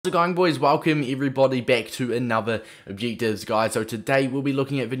How's it going, boys? Welcome everybody back to another objectives guide. So today we'll be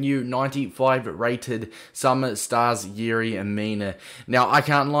looking at the new 95 rated Summer Stars Yerry Mina. Now I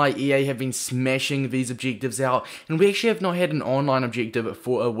can't lie, EA have been smashing these objectives out, and we actually have not had an online objective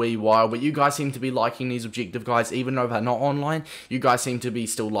for a wee while, but you guys seem to be liking these objective guides. Even though they're not online, you guys seem to be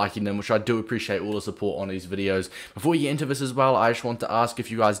still liking them, which I do appreciate all the support on these videos. Before you get into this as well, I just want to ask,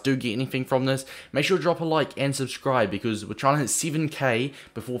 if you guys do get anything from this, make sure to drop a like and subscribe, because we're trying to hit 7k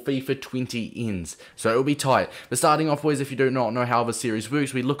before FIFA 20 ends, so it'll be tight. But starting off, boys, if you do not know how the series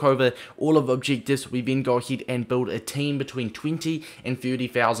works, we look over all of the objectives, we then go ahead and build a team between 20 and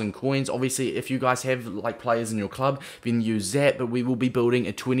 30,000 coins. Obviously, if you guys have like players in your club, then use that, but we will be building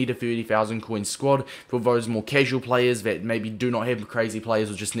a 20 to 30,000 coin squad. For those more casual players that maybe do not have crazy players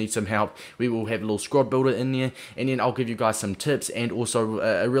or just need some help, we will have a little squad builder in there, and then I'll give you guys some tips and also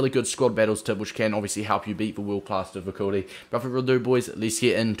a really good squad battles tip, which can obviously help you beat the world class difficulty. But without further ado, boys, let's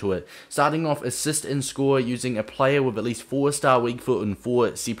get into it. Starting off, assist and score using a player with at least 4-star weak foot in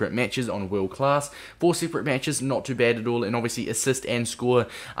 4 separate matches on world class. 4 separate matches, not too bad at all. And obviously assist and score,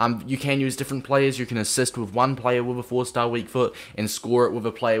 you can use different players. You can assist with one player with a 4-star weak foot and score it with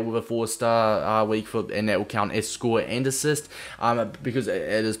a player with a 4-star weak foot, and that will count as score and assist, because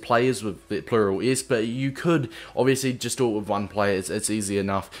it is players with the plural S. But you could obviously just do it with one player. It's easy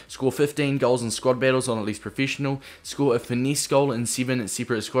enough. Score 15 goals in squad battles on at least professional. Score a finesse goal in 7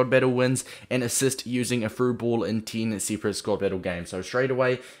 separate squad battle wins, and assist using a through ball in 10 separate squad battle games. So straight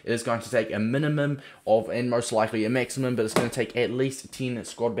away, it is going to take a minimum of, and most likely a maximum, but it's going to take at least 10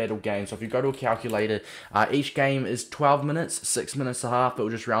 squad battle games. So if you go to a calculator, each game is 12 minutes, 6 minutes and a half, but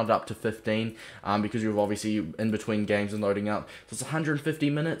we'll just round it up to 15, because you're obviously in between games and loading up. So it's 150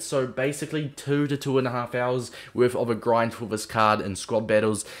 minutes, so basically 2 to 2.5 hours worth of a grind for this card in squad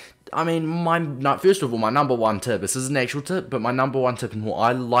battles. I mean, first of all, my number one tip, this is an actual tip, but my number one tip and what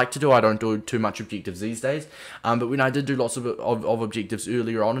I like to do, I don't do too much objectives these days, but when I did do lots of objectives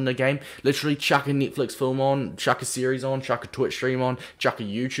earlier on in the game, literally chuck a Netflix film on, chuck a series on, chuck a Twitch stream on, chuck a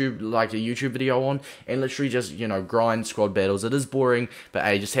YouTube video on, and literally just, you know, grind squad battles. It is boring, but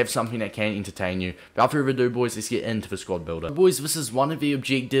hey, just have something that can entertain you. But without further ado, boys, let's get into the squad builder. Boys, this is one of the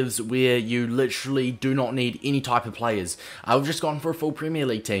objectives where you literally do not need any type of players. I've just gone for a full Premier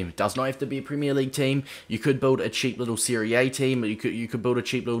League team. Does not have to be a Premier League team. You could build a cheap little Serie A team. You could build a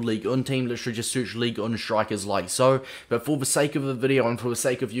cheap little League 1 team. Literally just search League 1 strikers like so. But for the sake of the video and for the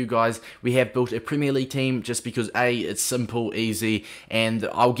sake of you guys, we have built a Premier League team just because A, it's simple, easy, and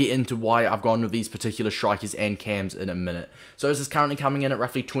I'll get into why I've gone with these particular strikers and cams in a minute. So this is currently coming in at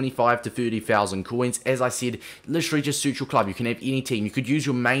roughly 25 to 30,000 coins. As I said, literally just suit your club. You can have any team. You could use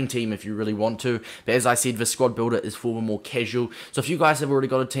your main team if you really want to. But as I said, the squad builder is for the more casual. So if you guys have already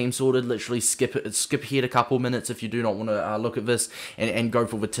got a team sorted, literally skip ahead a couple minutes if you do not want to look at this and go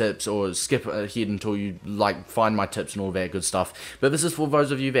for the tips, or skip ahead until you like find my tips and all that good stuff. But this is for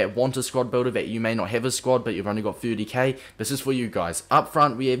those of you that want a squad builder, that you may not have a squad but you've only got 30k. This is for you guys. Up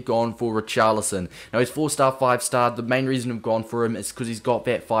front, we have gone for Richarlison. Now he's 4-star, 5-star. The main reason we've gone for him is because he's got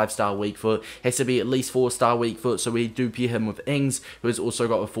that 5-star weak foot. Has to be at least 4-star weak foot, so we do pair him with Ings, who has also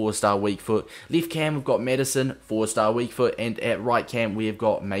got a 4-star weak foot. Left cam, we've got Madison, 4-star weak foot, and at right cam we have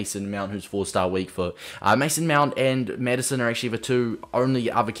got Mason Mount, who's 4-star weak foot. Mason Mount and Madison are actually the two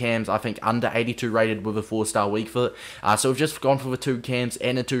only other cams I think under 82 rated with a 4-star weak foot. So we've just gone for the 2 cams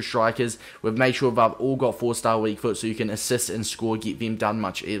and the 2 strikers. We've made sure they've all got 4-star weak foot, so you can assist and score, get them done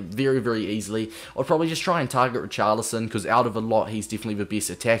very, very easily. I'd probably just try and target Richarlison, because out of a lot, he's definitely the best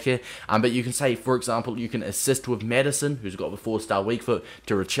attacker. But you can say, for example, you can assist with Madison, who's got the 4-star weak foot,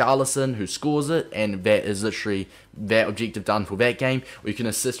 to Richarlison, who scores it, and that is literally that objective done for that game. Or you can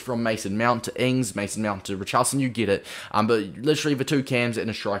assist from Mason Mount to Ings, Mason Mount to Richarlison, you get it. But literally the 2 cams and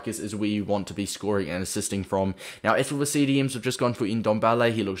the strikers is where you want to be scoring and assisting from. Now as for the CDMs, we've just gone for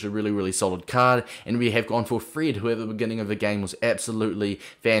Ndombele. He looks a really, really solid card. And we have gone for Fred, who at the beginning of the game was absolutely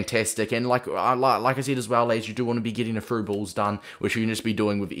fantastic. And like I said as well, lads, you do want to be getting the through balls done, which you can just be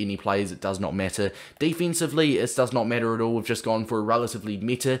doing with any players. It does not matter. Defensively, it does not matter at all. We've just gone for a relatively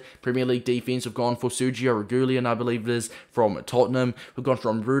meta Premier League defense. We've gone for Sergio Regulian, I believe it is, from Tottenham. We've gone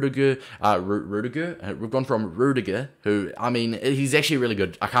from Rudiger, we've gone from Rudiger, who, I mean, he's actually really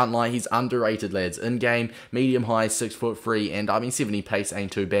good. I can't lie, he's underrated, lads. In game, medium high, 6'3", and I mean 70 pace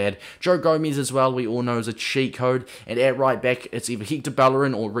ain't too bad. Joe Gomez as well, we all know, is a cheat code. And at right back, it's either Hector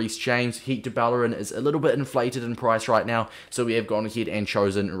Bellerin or Reece James. Hector Bellerin is a little bit inflated in price right now, so we have gone ahead and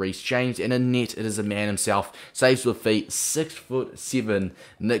chosen Reece James. And in net, it is a man himself, saves with feet, 6'7",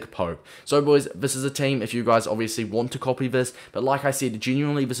 Nick Pope. So boys, this is a team, if you guys obviously obviously want to copy this, but like I said,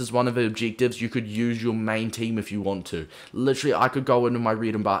 genuinely this is one of the objectives. You could use your main team if you want to. Literally, I could go into my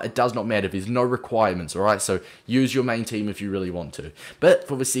reading bar. It does not matter. There's no requirements, alright? So use your main team if you really want to. But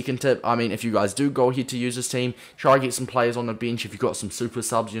for the second tip, I mean, if you guys do go ahead to use this team, try and get some players on the bench. If you've got some super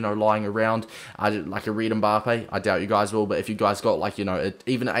subs, you know, lying around, like a Red Mbappe, I doubt you guys will, but if you guys got, like, you know,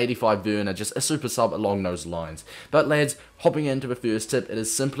 even an 85 Werner, just a super sub along those lines. But lads, hopping into the first tip, it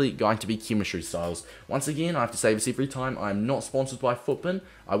is simply going to be chemistry styles. Once again, I have to say this every time, I am not sponsored by Footbin.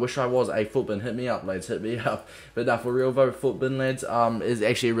 I wish I was. A Footbin, hit me up, lads, hit me up. But now, for real though, Footbin, lads, is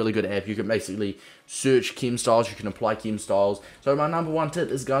actually a really good app. You can basically search chem styles, you can apply chem styles. So my number one tip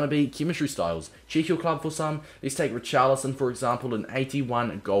is going to be chemistry styles. Check your club for some. Let's take Richarlison, for example, an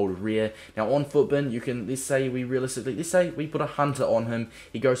 81 gold rare. Now on Footbin, you can, let's say we put a hunter on him.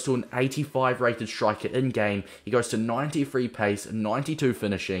 He goes to an 85 rated striker in game. He goes to 93 pace, 92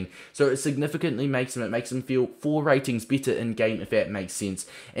 finishing. So it significantly makes him feel 4 ratings better in game, if that makes sense.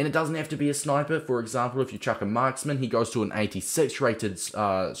 And it doesn't have to be a sniper. For example, if you chuck a marksman, he goes to an 86 rated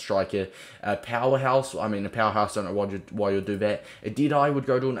striker. A powerhouse, I mean a powerhouse, don't know why you'd do that. A Deadeye would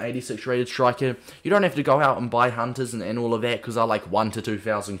go to an 86 rated striker. You don't have to go out and buy hunters and all of that, because they're like 1 to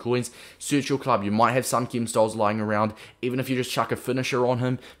 2,000 coins. Search your club. You might have some chem styles lying around. Even if you just chuck a finisher on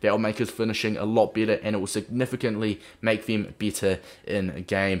him, that'll make his finishing a lot better, and it will significantly make them better in a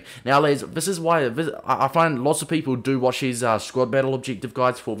game. Now lads, this is why I find lots of people do watch these squad battle objective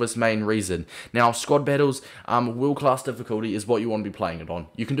guides for this main reason. Now squad battles, world class difficulty is what you want to be playing it on.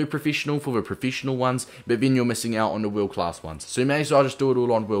 You can do professional for the professional ones, but then you're missing out on the world class ones. So you may as well just do it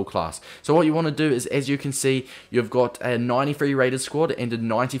all on world class. So what you want to do is, as you can see, you've got a 93 rated squad and a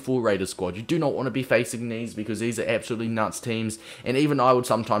 94 rated squad. You do not want to be facing these, because these are absolutely nuts teams, and even I would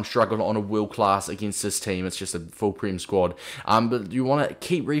sometimes struggle on a world class against this team. It's just a full prem squad. But you want to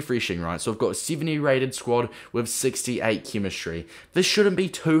keep refreshing, right? So I've got a 70 rated squad with 68 chemistry. This shouldn't be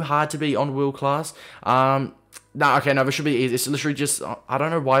too hard to be on world class. No, okay, no, this should be easy. It's literally just, I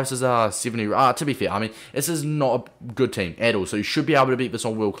don't know why this is 70. To be fair, I mean, this is not a good team at all, so you should be able to beat this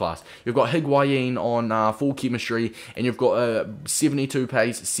on world class. You've got Higuain on full chemistry, and you've got a 72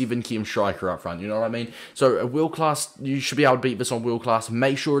 pace, 7 chem striker up front, you know what I mean? So a world class, you should be able to beat this on world class.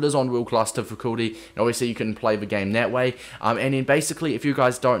 Make sure it is on world class difficulty, and obviously you can play the game that way. And then basically, if you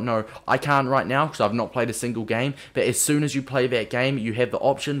guys don't know, I can't right now, because I've not played a single game, but as soon as you play that game, you have the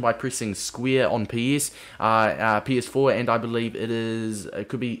option by pressing square on PS, PS4, and I believe it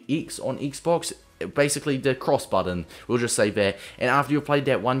could be X on Xbox. Basically the cross button, we'll just say that, and after you've played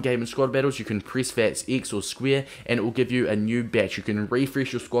that one game in squad battles, you can press that X or square, and it will give you a new batch. You can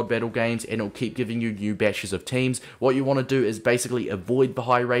refresh your squad battle games, and it will keep giving you new batches of teams. What you want to do is basically avoid the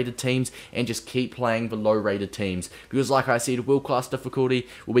high rated teams and just keep playing the low rated teams, because like I said, world class difficulty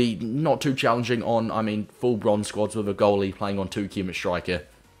will be not too challenging on, I mean, full bronze squads with a goalie playing on 2 chem striker.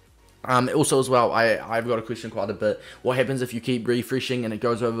 Also as well, I've got a question quite a bit. What happens if you keep refreshing and it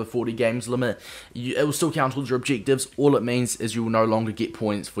goes over the 40 games limit? It will still count towards your objectives. All it means is you will no longer get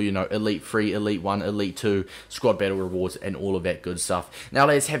points for, you know, Elite 3, Elite 1, Elite 2, squad battle rewards, and all of that good stuff. Now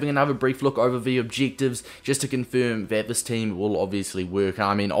let's having another brief look over the objectives, just to confirm that this team will obviously work.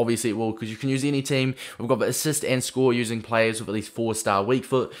 I mean, obviously it will, because you can use any team. We've got the assist and score using players with at least 4-star weak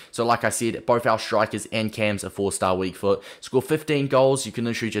foot. So like I said, both our strikers and cams are 4-star weak foot. Score 15 goals, you can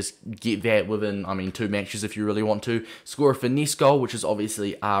literally just get that within, I mean, 2 matches if you really want to. Score a finesse goal, which is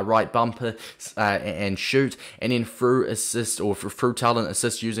obviously right bumper and shoot, and then through assist, or through talent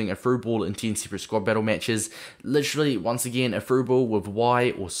assist using a through ball in 10 separate squad battle matches. Literally, once again, a through ball with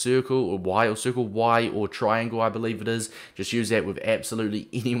Y or circle, or Y or circle, Y or triangle, I believe it is. Just use that with absolutely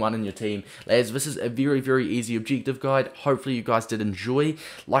anyone in your team. Lads, this is a very, very easy objective guide. Hopefully you guys did enjoy.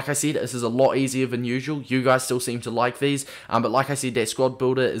 Like I said, this is a lot easier than usual. You guys still seem to like these, but like I said, that squad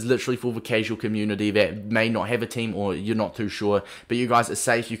builder is literally for the casual community that may not have a team, or you're not too sure, but you guys are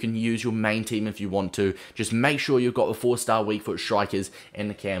safe. You can use your main team if you want to. Just make sure you've got the 4-star weak foot strikers and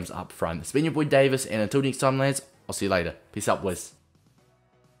the cams up front. It's been your boy Davis, and until next time lads, I'll see you later. Peace out, boys.